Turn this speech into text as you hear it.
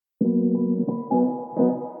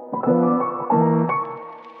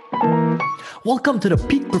Welcome to the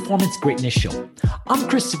Peak Performance Greatness Show. I'm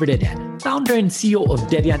Christopher Dedian, founder and CEO of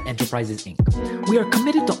Dedian Enterprises, Inc. We are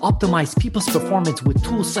committed to optimize people's performance with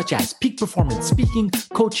tools such as peak performance speaking,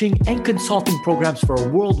 coaching, and consulting programs for a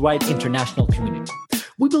worldwide international community.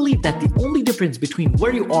 We believe that the only difference between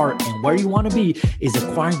where you are and where you want to be is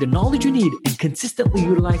acquiring the knowledge you need and consistently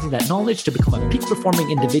utilizing that knowledge to become a peak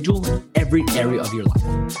performing individual in every area of your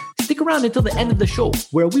life. Stick around until the end of the show,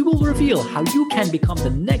 where we will reveal how you can become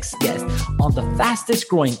the next guest on the fastest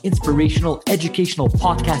growing inspirational educational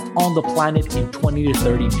podcast on the planet in 20 to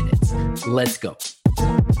 30 minutes. Let's go.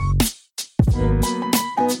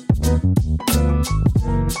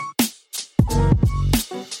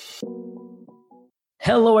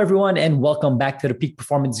 Hello, everyone, and welcome back to the Peak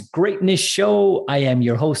Performance Greatness Show. I am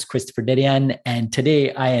your host, Christopher Dedian, and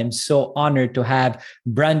today I am so honored to have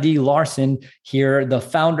Brandy Lawson here, the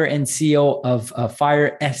founder and CEO of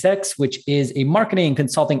FieryFX's, which is a marketing and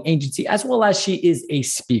consulting agency, as well as she is a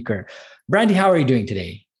speaker. Brandy, how are you doing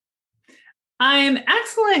today? I'm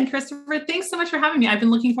excellent, Christopher. Thanks so much for having me. I've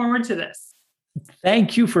been looking forward to this.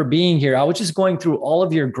 Thank you for being here. I was just going through all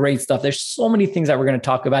of your great stuff. There's so many things that we're going to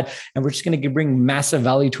talk about, and we're just going to bring massive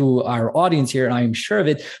value to our audience here, and I'm sure of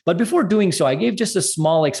it. But before doing so, I gave just a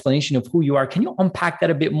small explanation of who you are. Can you unpack that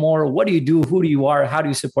a bit more? What do you do? Who do you are? How do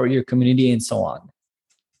you support your community, and so on?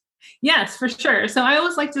 Yes, for sure. So I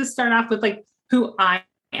always like to start off with who I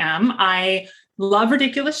am. I love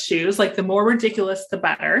ridiculous shoes. The more ridiculous, the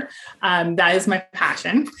better. That is my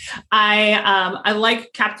passion. I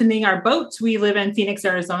like captaining our boats. We live in Phoenix,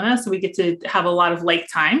 Arizona, so we get to have a lot of lake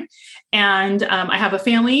time. And I have a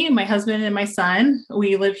family, my husband and my son.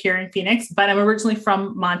 We live here in Phoenix, but I'm originally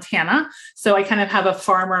from Montana. So I kind of have a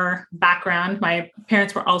farmer background. My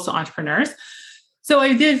parents were also entrepreneurs. So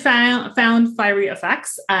I did found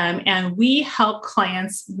FieryFX, and we help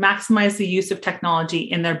clients maximize the use of technology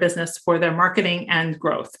in their business for their marketing and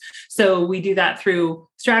growth. So we do that through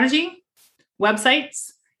strategy,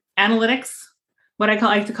 websites, analytics, what I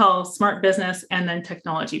like to call smart business, and then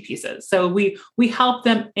technology pieces. So we help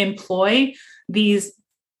them employ these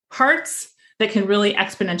parts that can really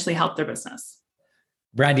exponentially help their business.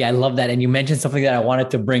 Brandy, I love that. And you mentioned something that I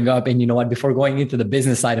wanted to bring up. And you know what, before going into the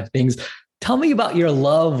business side of things, tell me about your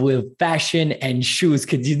love with fashion and shoes,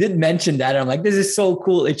 because you did mention that. I'm like, this is so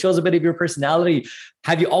cool. It shows a bit of your personality.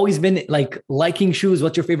 Have you always been liking shoes?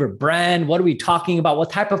 What's your favorite brand? What are we talking about? What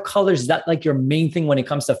type of colors? Is that your main thing when it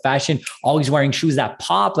comes to fashion? Always wearing shoes that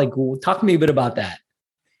pop? Talk to me a bit about that.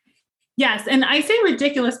 Yes. And I say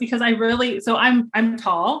ridiculous because I'm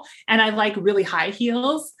tall and I like really high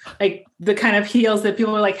heels, like the kind of heels that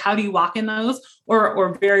people are like, how do you walk in those?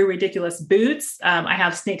 Or very ridiculous boots. I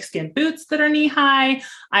have snakeskin boots that are knee high.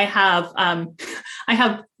 I have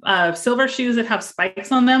silver shoes that have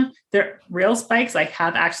spikes on them. They're real spikes. I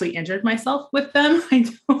have actually injured myself with them. I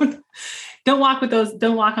don't walk with those.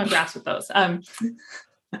 Don't walk on grass with those. But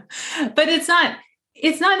it's not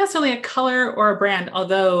necessarily a color or a brand,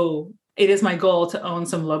 although it is my goal to own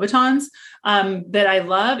some Louboutins that I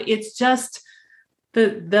love. It's just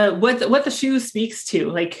what the shoe speaks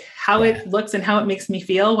to, how it looks and how it makes me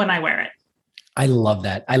feel when I wear it. I love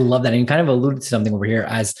that. And you kind of alluded to something over here,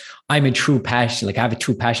 as I'm a true passion. I have a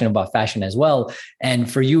true passion about fashion as well.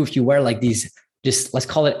 And for you, if you wear these, just let's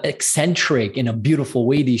call it eccentric in a beautiful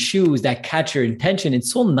way, these shoes that catch your attention,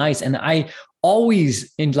 it's so nice. And I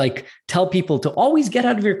always tell people to always get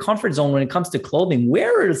out of your comfort zone when it comes to clothing.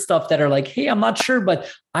 Wear stuff that are hey, I'm not sure, but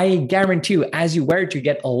I guarantee you, as you wear it, you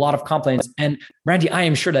get a lot of compliments. And Brandy, I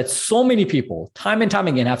am sure that so many people time and time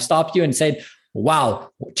again have stopped you and said,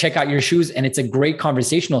 wow, check out your shoes. And it's a great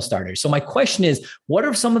conversational starter. So my question is, what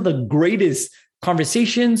are some of the greatest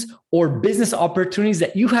conversations or business opportunities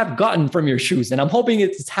that you have gotten from your shoes? And I'm hoping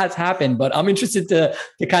it has happened, but I'm interested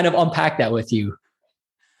to kind of unpack that with you.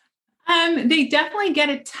 They definitely get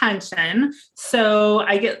attention. So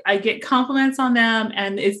I get compliments on them,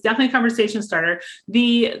 and it's definitely a conversation starter.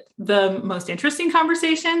 The most interesting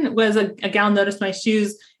conversation was a gal noticed my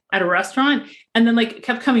shoes at a restaurant and then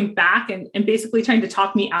kept coming back and basically trying to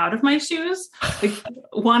talk me out of my shoes,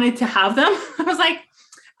 wanted to have them. I was like,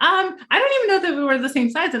 I don't even know that we were the same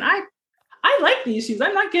size. And I like these shoes.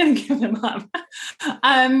 I'm not going to give them up.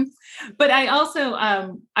 But I also,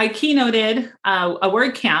 I keynoted a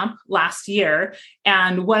word camp last year.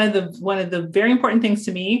 And one of the very important things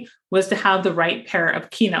to me was to have the right pair of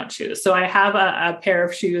keynote shoes. So I have a pair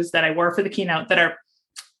of shoes that I wore for the keynote that are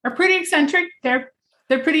pretty eccentric. They're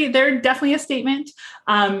definitely a statement.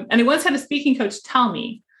 And I once had a speaking coach tell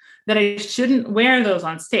me that I shouldn't wear those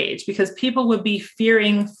on stage because people would be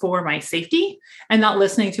fearing for my safety and not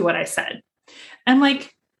listening to what I said. And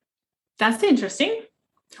that's interesting.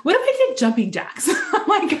 What if I did jumping jacks? Oh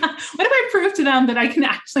my God. What if I prove to them that I can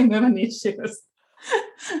actually move in these shoes?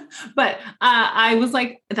 But I was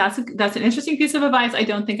like, that's an interesting piece of advice. I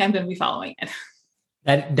don't think I'm going to be following it.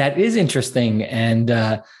 That is interesting.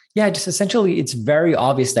 And yeah, just essentially, it's very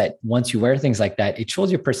obvious that once you wear things like that, it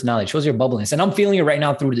shows your personality, it shows your bubbliness. And I'm feeling it right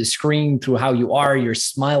now through the screen, through how you are, your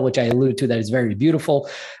smile, which I alluded to, that is very beautiful.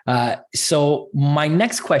 So my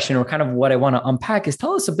next question, or kind of what I want to unpack, is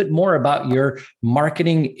tell us a bit more about your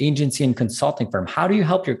marketing agency and consulting firm. How do you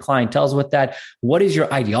help your clientele with that? What is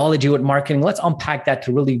your ideology with marketing? Let's unpack that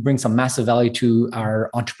to really bring some massive value to our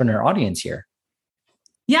entrepreneur audience here.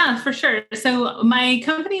 Yeah, for sure. So my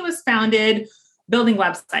company was founded building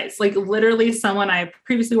websites. Like literally someone I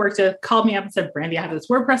previously worked with called me up and said, Brandy, I have this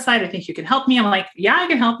WordPress site. I think you can help me. I'm like, yeah, I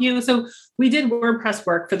can help you. So we did WordPress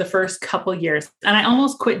work for the first couple of years. And I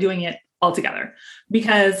almost quit doing it altogether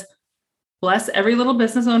because, bless every little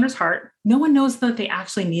business owner's heart, no one knows that they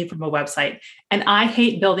actually need from a website. And I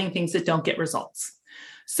hate building things that don't get results.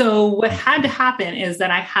 So what had to happen is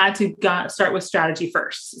that I had to start with strategy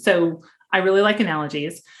first. So I really like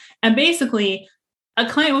analogies. And basically, a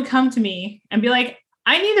client would come to me and be like,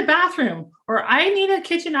 I need a bathroom or I need a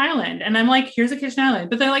kitchen island. And I'm like, here's a kitchen island.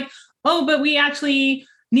 But they're like, oh, but we actually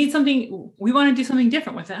need something. We want to do something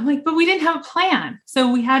different with it. I'm like, but we didn't have a plan. So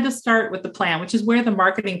we had to start with the plan, which is where the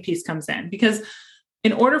marketing piece comes in. Because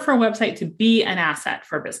in order for a website to be an asset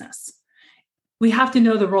for a business, we have to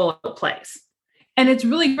know the role it plays. And it's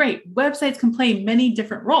really great. Websites can play many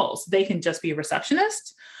different roles. They can just be a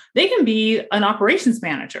receptionist. They can be an operations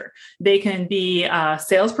manager. They can be a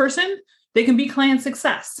salesperson. They can be client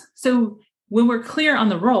success. So when we're clear on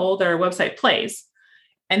the role that our website plays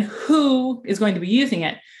and who is going to be using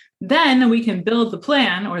it, then we can build the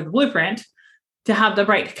plan or the blueprint to have the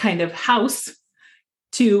right kind of house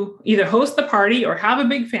to either host the party or have a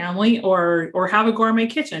big family or have a gourmet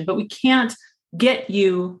kitchen. But we can't get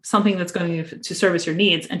you something that's going to service your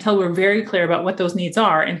needs until we're very clear about what those needs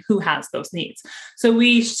are and who has those needs. So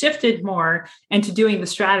we shifted more into doing the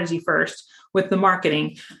strategy first with the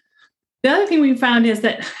marketing. The other thing we found is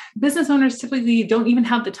that business owners typically don't even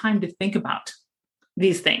have the time to think about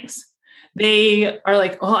these things. They are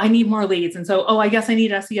like, oh, I need more leads. And so, I guess I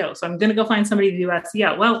need SEO. So I'm going to go find somebody to do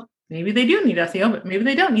SEO. Well, maybe they do need SEO, but maybe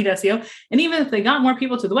they don't need SEO. And even if they got more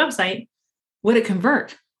people to the website, would it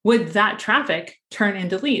convert? Would that traffic turn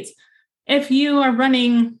into leads? If you are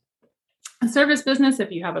running a service business, if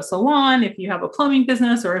you have a salon, if you have a plumbing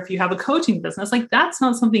business, or if you have a coaching business, like that's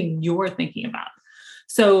not something you're thinking about.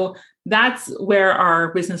 So that's where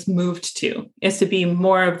our business moved to, is to be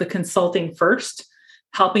more of the consulting first,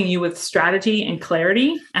 helping you with strategy and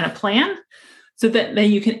clarity and a plan so that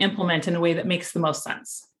then you can implement in a way that makes the most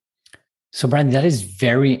sense. So Brandy, that is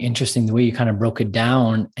very interesting, the way you kind of broke it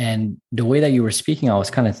down. And the way that you were speaking, I was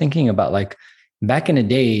kind of thinking about like back in the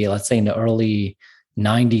day, let's say in the early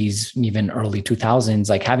 90s, even early 2000s,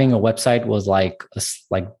 like having a website was like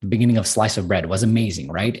the beginning of slice of bread. It was amazing,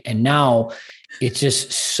 right? And now it's just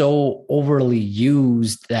so overly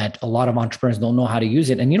used that a lot of entrepreneurs don't know how to use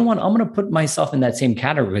it. And you know what? I'm going to put myself in that same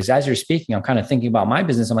category, because as you're speaking, I'm kind of thinking about my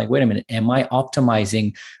business. I'm like, wait a minute, am I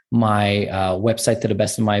optimizing my website to the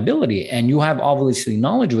best of my ability? And you have obviously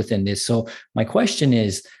knowledge within this. So my question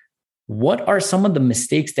is, what are some of the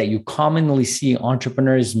mistakes that you commonly see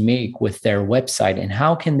entrepreneurs make with their website, and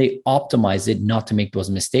how can they optimize it not to make those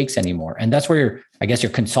mistakes anymore? And that's where I guess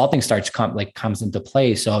your consulting comes into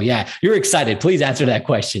play. So yeah, you're excited. Please answer that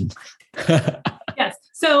question. Yes.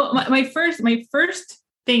 So my first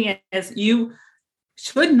thing is, you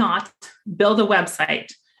should not build a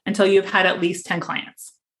website until you've had at least 10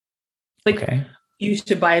 clients. Okay. You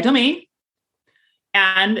should buy a domain,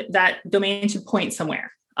 and that domain should point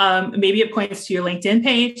somewhere. Maybe it points to your LinkedIn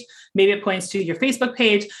page. Maybe it points to your Facebook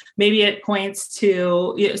page. Maybe it points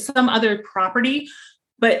to some other property,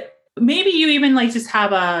 but maybe you even just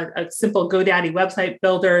have a simple GoDaddy website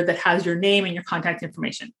builder that has your name and your contact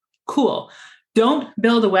information. Cool. Don't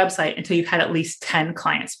build a website until you've had at least 10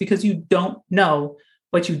 clients, because you don't know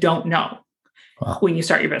what you don't know when you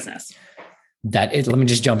start your business. Let me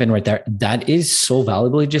just jump in right there. That is so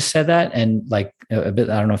valuable. You just said that. And a bit,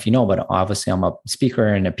 I don't know if you know, but obviously I'm a speaker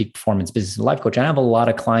and a peak performance business and life coach. And I have a lot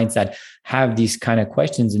of clients that have these kind of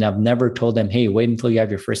questions, and I've never told them, hey, wait until you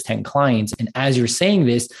have your first 10 clients. And as you're saying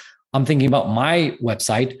this, I'm thinking about my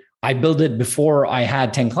website. I built it before I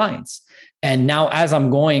had 10 clients. And now as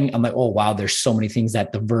I'm going, I'm like, oh, wow, there's so many things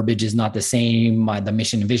that the verbiage is not the same. The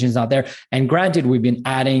mission and vision is not there. And granted, we've been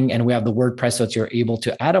adding, and we have the WordPress, so you're able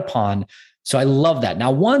to add upon. So I love that.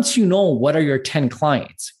 Now, once you know what are your 10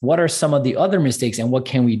 clients, what are some of the other mistakes and what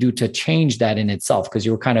can we do to change that in itself? Because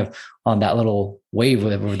you were kind of on that little wave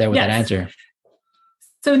over there with that answer.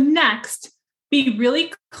 So next, be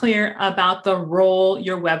really clear about the role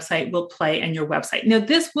your website will play in your website. Now,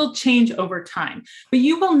 this will change over time, but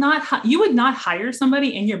you would not hire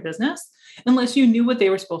somebody in your business unless you knew what they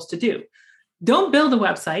were supposed to do. Don't build a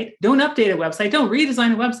website, don't update a website, don't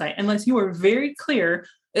redesign a website unless you are very clear.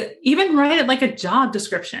 Even write it like a job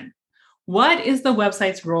description. What is the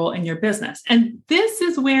website's role in your business? And this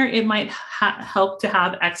is where it might help to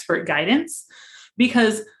have expert guidance,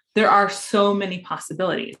 because there are so many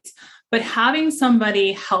possibilities. But having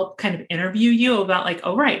somebody help kind of interview you about like,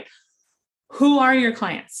 oh, right, who are your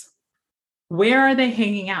clients? Where are they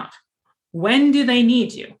hanging out? When do they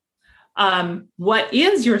need you? What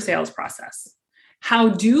is your sales process? How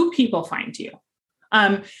do people find you?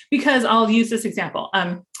 Because I'll use this example.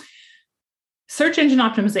 Search engine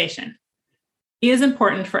optimization is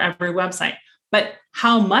important for every website, but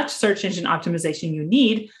how much search engine optimization you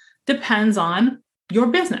need depends on your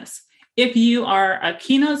business. If you are a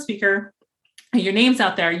keynote speaker and your name's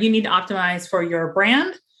out there, you need to optimize for your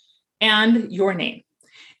brand and your name.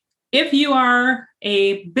 If you are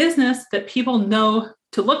a business that people know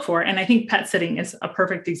to look for, and I think pet sitting is a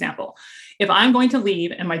perfect example. If I'm going to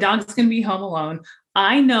leave and my dog's going to be home alone,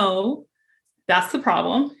 I know that's the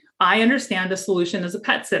problem. I understand the solution as a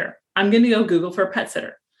pet sitter. I'm going to go Google for a pet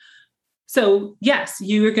sitter. So yes,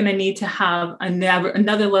 you are going to need to have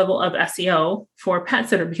another level of SEO for pet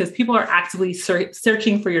sitter because people are actively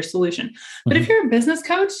searching for your solution. But if you're a business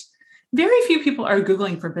coach, very few people are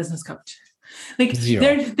Googling for business coach. Like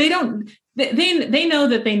they know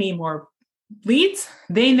that they need more leads.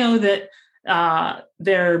 They know that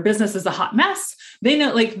their business is a hot mess. They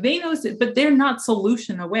know, but they're not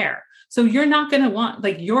solution aware. So you're not going to want,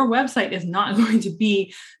 your website is not going to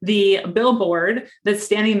be the billboard that's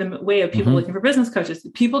standing in the way of people looking for business coaches.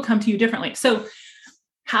 People come to you differently. So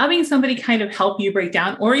having somebody kind of help you break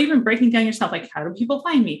down, or even breaking down yourself, like, how do people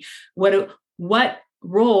find me? What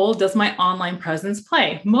role does my online presence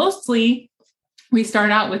play? Mostly we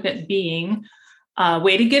start out with it being a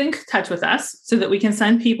way to get in touch with us so that we can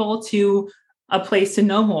send people to a place to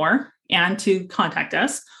know more and to contact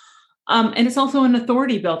us. And it's also an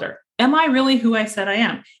authority builder. Am I really who I said I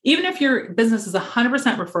am? Even if your business is 100%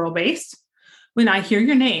 referral based, when I hear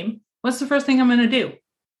your name, what's the first thing I'm going to do?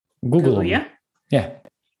 Google you. Yeah.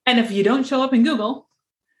 And if you don't show up in Google,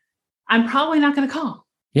 I'm probably not going to call.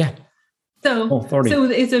 Yeah. So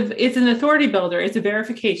it's an authority builder. It's a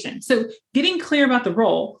verification. So getting clear about the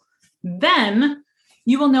role, then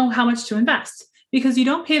you will know how much to invest, because you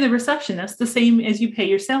don't pay the receptionist the same as you pay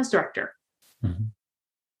your sales director. Mm-hmm.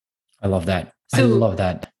 I love that. I love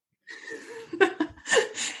that.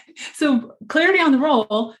 So clarity on the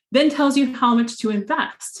role then tells you how much to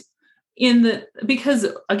invest because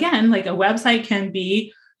again, like a website can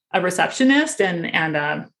be a receptionist and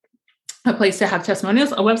a place to have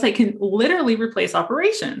testimonials. A website can literally replace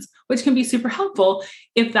operations, which can be super helpful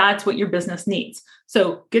if that's what your business needs.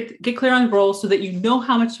 So get clear on the role so that you know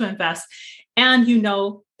how much to invest and you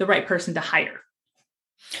know the right person to hire.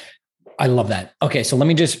 I love that. Okay. So let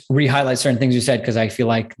me just re-highlight certain things you said, because I feel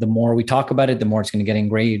like the more we talk about it, the more it's going to get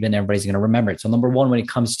engraved and everybody's going to remember it. So number one, when it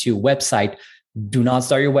comes to website, do not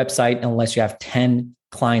start your website unless you have 10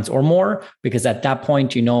 clients or more, because at that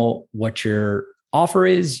point, you know what your offer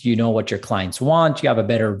is, you know what your clients want, you have a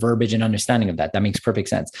better verbiage and understanding of that. That makes perfect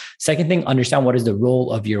sense. Second thing, understand what is the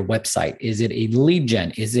role of your website. Is it a lead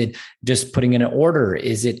gen? Is it just putting in an order?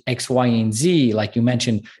 Is it X, Y, and Z? Like you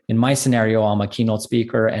mentioned, in my scenario, I'm a keynote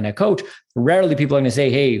speaker and a coach. Rarely people are going to say,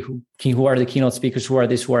 hey, who are the keynote speakers? Who are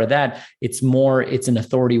this? Who are that? It's an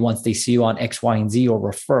authority once they see you on X, Y, and Z or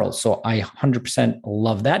referrals. So I 100%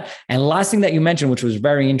 love that. And last thing that you mentioned, which was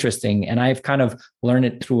very interesting, and I've kind of learned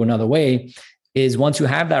it through another way, is once you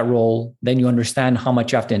have that role, then you understand how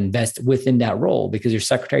much you have to invest within that role, because your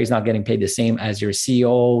secretary is not getting paid the same as your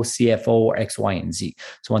CEO, CFO, or X, Y, and Z.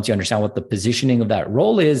 So once you understand what the positioning of that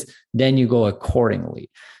role is, then you go accordingly.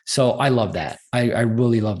 So I love that. I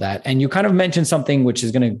really love that. And you kind of mentioned something which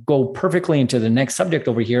is going to go perfectly into the next subject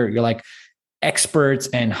over here. You're like experts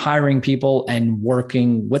and hiring people and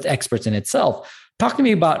working with experts in itself. Talk to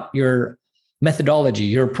me about your methodology,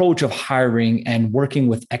 your approach of hiring and working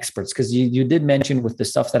with experts, because you did mention with the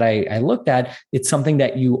stuff that I looked at, it's something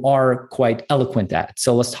that you are quite eloquent at.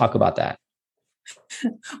 So let's talk about that.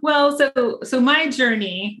 Well, so my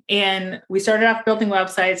journey, and we started off building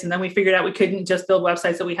websites, and then we figured out we couldn't just build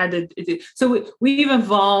websites, that we had to do. So we've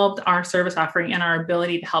evolved our service offering and our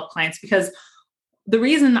ability to help clients, because the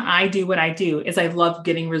reason I do what I do is I love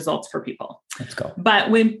getting results for people. Let's go. But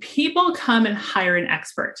when people come and hire an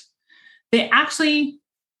expert, they actually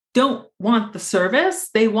don't want the service.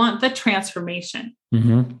 They want the transformation.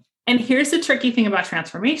 Mm-hmm. And here's the tricky thing about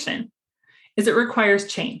transformation is it requires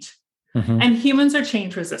change. Mm-hmm. And humans are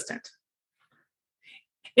change resistant.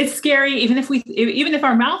 It's scary. Even if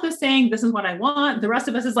our mouth is saying, this is what I want, the rest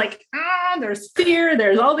of us is like, there's fear.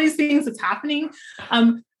 There's all these things that's happening.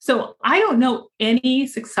 So I don't know any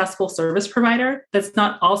successful service provider that's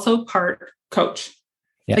not also part coach.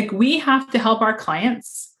 Yeah. Like we have to help our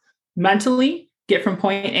clients mentally get from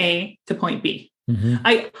point A to point B. Mm-hmm.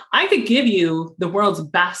 I could give you the world's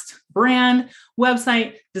best brand,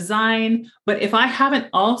 website, design, but if I haven't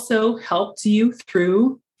also helped you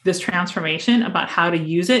through this transformation about how to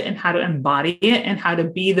use it and how to embody it and how to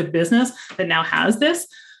be the business that now has this,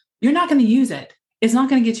 you're not going to use it. It's not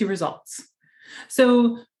going to get you results.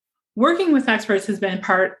 So working with experts has been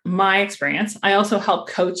part of my experience. I also help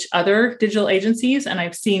coach other digital agencies, and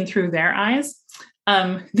I've seen through their eyes.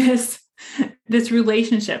 This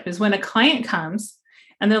relationship is when a client comes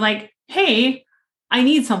and they're like, hey, I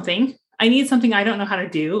need something. I don't know how to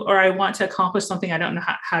do, or I want to accomplish something. I don't know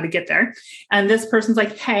how to get there. And this person's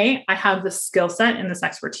like, hey, I have this skill set and this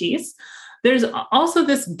expertise. There's also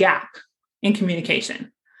this gap in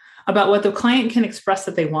communication about what the client can express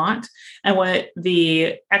that they want and what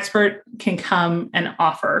the expert can come and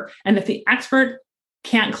offer. And if the expert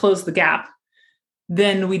can't close the gap,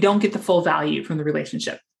 then we don't get the full value from the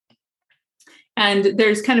relationship. And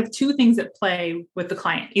there's kind of two things at play with the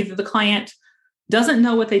client. Either the client doesn't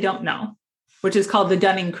know what they don't know, which is called the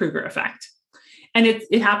Dunning-Kruger effect. And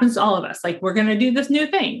it happens to all of us. Like, we're going to do this new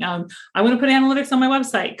thing. I want to put analytics on my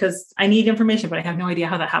website because I need information, but I have no idea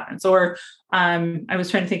how that happens. Or I was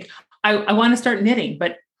trying to think, I want to start knitting,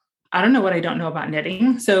 but I don't know what I don't know about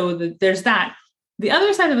knitting. So there's that. The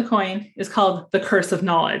other side of the coin is called the curse of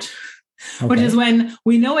knowledge, which is when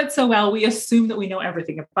we know it so well, we assume that we know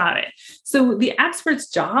everything about it. So the expert's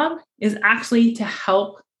job is actually to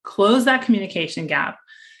help close that communication gap,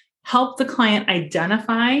 help the client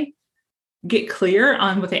identify, get clear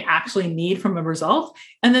on what they actually need from a result,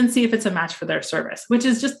 and then see if it's a match for their service, which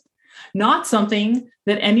is just not something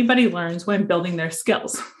that anybody learns when building their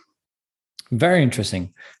skills. Very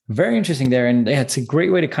interesting. Very interesting there. And yeah, it's a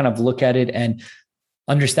great way to kind of look at it and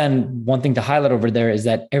understand. One thing to highlight over there is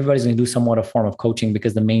that everybody's going to do somewhat a form of coaching,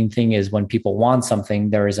 because the main thing is when people want something,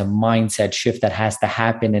 there is a mindset shift that has to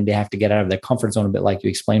happen and they have to get out of their comfort zone a bit, like you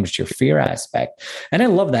explained with your fear aspect. And I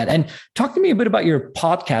love that. And talk to me a bit about your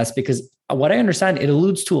podcast, because what I understand, it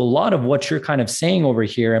alludes to a lot of what you're kind of saying over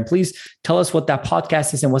here. And please tell us what that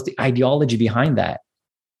podcast is and what's the ideology behind that.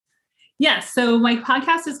 Yes. So my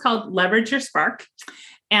podcast is called Leverage Your Spark.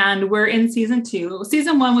 And we're in season 2.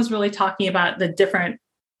 Season 1 was really talking about the different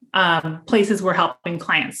places we're helping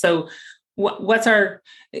clients. So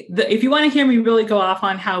if you want to hear me really go off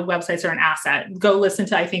on how websites are an asset, go listen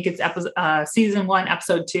to, I think it's season 1,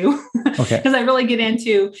 episode 2, because I really get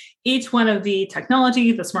into each one of the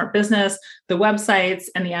technology, the smart business, the websites,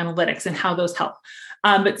 and the analytics and how those help.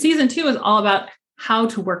 But season 2 is all about how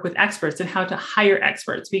to work with experts and how to hire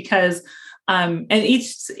experts, because, and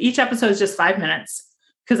each episode is just 5 minutes.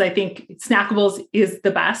 Because I think Snackables is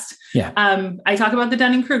the best. Yeah. I talk about the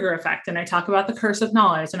Dunning-Kruger effect, and I talk about the curse of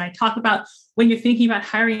knowledge. And I talk about when you're thinking about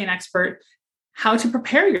hiring an expert, how to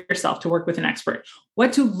prepare yourself to work with an expert,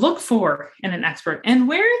 what to look for in an expert, and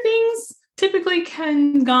where things typically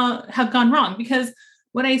have gone wrong. Because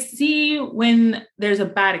what I see when there's a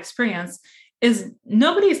bad experience is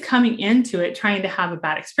nobody's coming into it trying to have a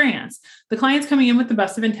bad experience. The client's coming in with the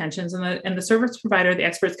best of intentions, and the service provider, the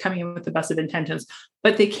expert's coming in with the best of intentions,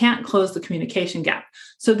 but they can't close the communication gap.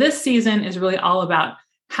 So this season is really all about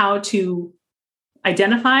how to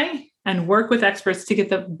identify and work with experts to get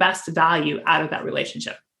the best value out of that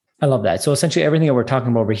relationship. I love that. So essentially everything that we're talking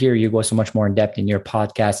about over here, you go so much more in depth in your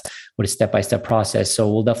podcast with a step-by-step process. So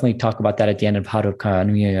we'll definitely talk about that at the end of how to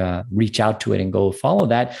kind of reach out to it and go follow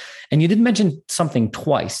that. And you did mention something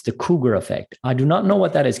twice, the Kruger effect. I do not know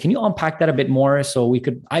what that is. Can you unpack that a bit more so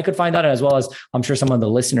I could find out, as well as I'm sure some of the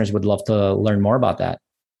listeners would love to learn more about that.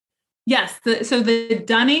 Yes. So the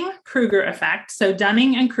Dunning-Kruger effect. So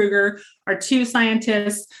Dunning and Kruger are 2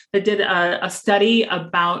 scientists that did a study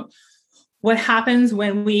about what happens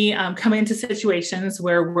when we come into situations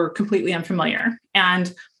where we're completely unfamiliar.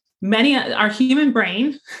 And our human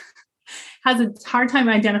brain has a hard time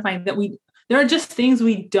identifying that there are just things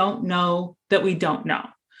we don't know that we don't know.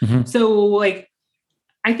 Mm-hmm. So like,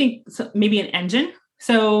 I think maybe an engine.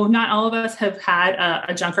 So not all of us have had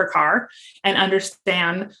a junker car and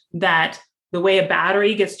understand that the way a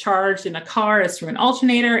battery gets charged in a car is through an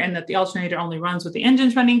alternator, and that the alternator only runs with the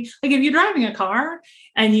engine's running. Like if you're driving a car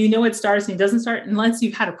and you know it starts and it doesn't start unless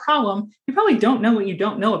you've had a problem, you probably don't know what you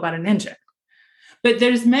don't know about an engine. But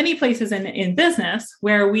there's many places in business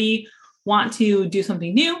where we want to do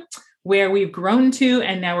something new, where we've grown to,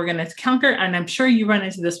 and now we're going to conquer. And I'm sure you run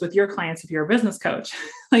into this with your clients if you're a business coach.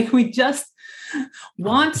 Like we just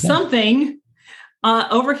want something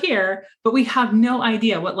over here, but we have no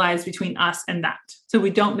idea what lies between us and that. So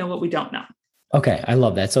we don't know what we don't know. Okay. I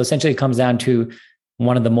love that. So essentially it comes down to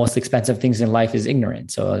one of the most expensive things in life is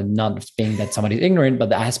ignorance. So not being that somebody's ignorant, but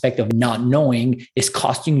the aspect of not knowing is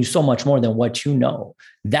costing you so much more than what you know.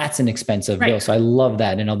 That's an expensive bill. So I love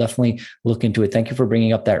that. And I'll definitely look into it. Thank you for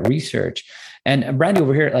bringing up that research. And Brandy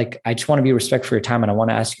over here, like, I just want to be respectful for your time. And I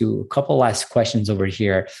want to ask you a couple last questions over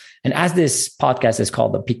here. And as this podcast is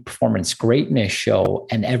called the Peak Performance Greatness Show,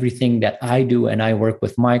 and everything that I do, and I work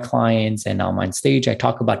with my clients and I'm on stage, I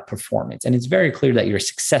talk about performance. And it's very clear that you're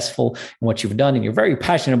successful in what you've done. And you're very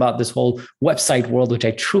passionate about this whole website world, which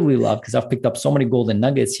I truly love because I've picked up so many golden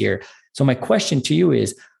nuggets here. So my question to you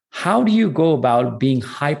is, how do you go about being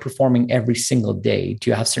high performing every single day? Do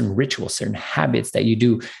you have certain rituals, certain habits that you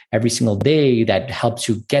do every single day that helps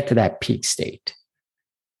you get to that peak state?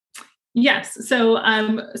 Yes. So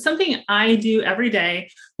something I do every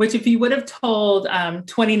day, which if you would have told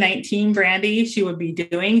 2019 Brandy she would be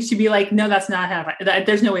doing, she'd be like, no, that's not happening.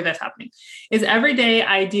 There's no way that's happening. Is every day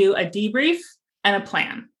I do a debrief and a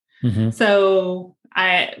plan. Mm-hmm. So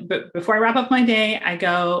before I wrap up my day, I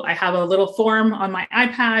have a little form on my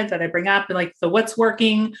iPad that I bring up, like the what's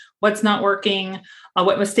working, what's not working,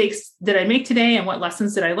 what mistakes did I make today, and what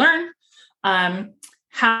lessons did I learn?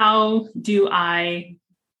 How do I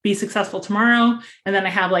be successful tomorrow? And then I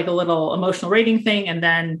have like a little emotional rating thing. And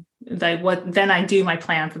then I do my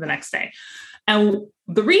plan for the next day. And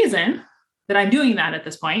the reason that I'm doing that at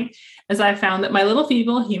this point is I found that my little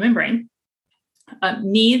feeble human brain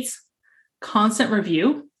needs constant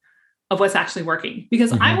review of what's actually working,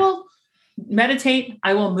 because I will meditate,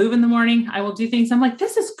 I will move in the morning, I will do things. I'm like,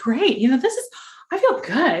 this is great. I feel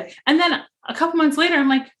good. And then a couple months later, I'm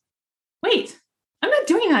like, wait, I'm not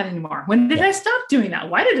doing that anymore. When did I stop doing that?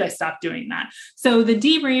 Why did I stop doing that? So the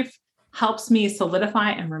debrief helps me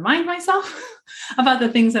solidify and remind myself about the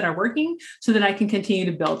things that are working so that I can continue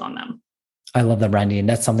to build on them. I love that, Brandy. And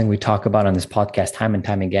that's something we talk about on this podcast time and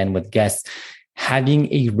time again with guests,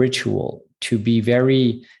 having a ritual to be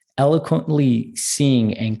very eloquently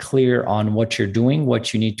seeing and clear on what you're doing,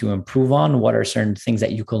 what you need to improve on, what are certain things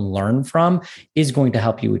that you can learn from, is going to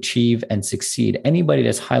help you achieve and succeed. Anybody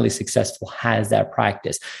that's highly successful has that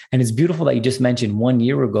practice. And it's beautiful that you just mentioned 1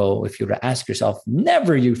 year ago, if you were to ask yourself,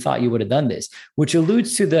 never you thought you would have done this, which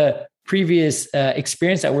alludes to the previous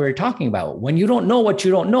experience that we were talking about. When you don't know what you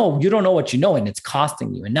don't know what you know, and it's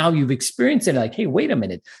costing you. And now you've experienced it like, hey, wait a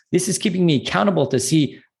minute, this is keeping me accountable to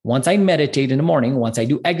see, once I meditate in the morning, once I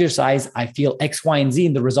do exercise, I feel X, Y, and Z,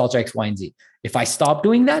 and the results are X, Y, and Z. If I stop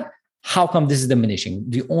doing that, how come this is diminishing?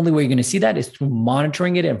 The only way you're going to see that is through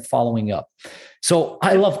monitoring it and following up. So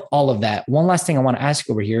I love all of that. One last thing I want to ask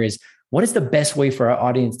over here is, what is the best way for our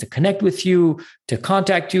audience to connect with you, to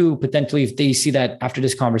contact you, potentially if they see that after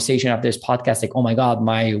this conversation, after this podcast, like, oh my God,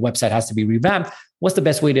 my website has to be revamped. What's the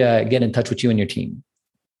best way to get in touch with you and your team?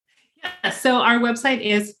 Yeah, so our website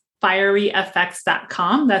is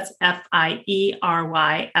FieryFX.com. That's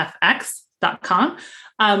FieryFX.com.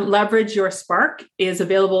 Leverage Your Spark is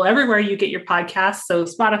available everywhere you get your podcasts. So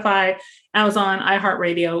Spotify, Amazon,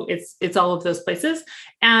 iHeartRadio, it's all of those places.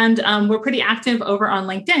 And we're pretty active over on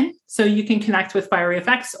LinkedIn. So you can connect with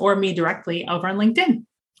FieryFX or me directly over on LinkedIn.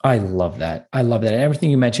 I love that. And everything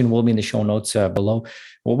you mentioned will be in the show notes below.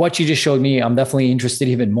 Well, what you just showed me, I'm definitely interested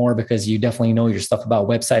even more because you definitely know your stuff about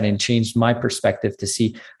website and changed my perspective to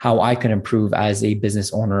see how I can improve as a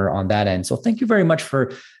business owner on that end. So thank you very much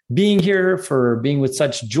for being here, for being with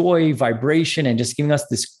such joy, vibration, and just giving us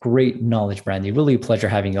this great knowledge, Brandy. Really a pleasure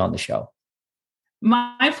having you on the show.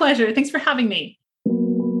 My pleasure. Thanks for having me.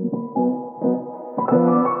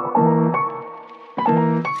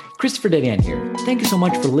 Christopher Dedian here. Thank you so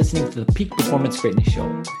much for listening to the Peak Performance Greatness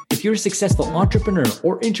Show. If you're a successful entrepreneur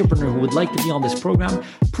or entrepreneur who would like to be on this program,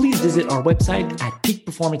 please visit our website at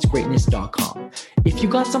peakperformancegreatness.com. If you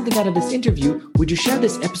got something out of this interview, would you share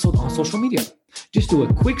this episode on social media? Just do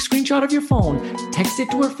a quick screenshot of your phone, text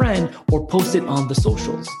it to a friend, or post it on the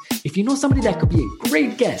socials. If you know somebody that could be a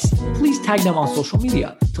great guest, please tag them on social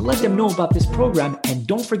media to let them know about this program, and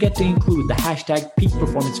don't forget to include the hashtag Peak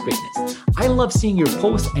Performance Greatness. I love seeing your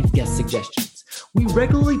posts and guest suggestions. We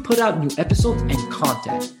regularly put out new episodes and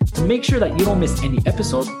content. To make sure that you don't miss any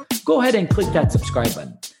episode, go ahead and click that subscribe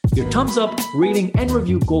button. Your thumbs up, rating, and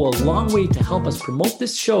review go a long way to help us promote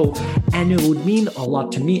this show, and it would mean a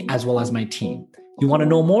lot to me as well as my team. You want to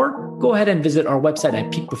know more? Go ahead and visit our website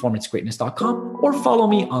at peakperformancegreatness.com or follow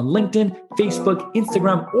me on LinkedIn, Facebook,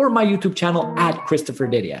 Instagram, or my YouTube channel at Christopher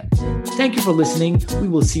Didier. Thank you for listening. We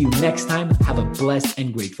will see you next time. Have a blessed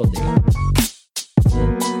and grateful day.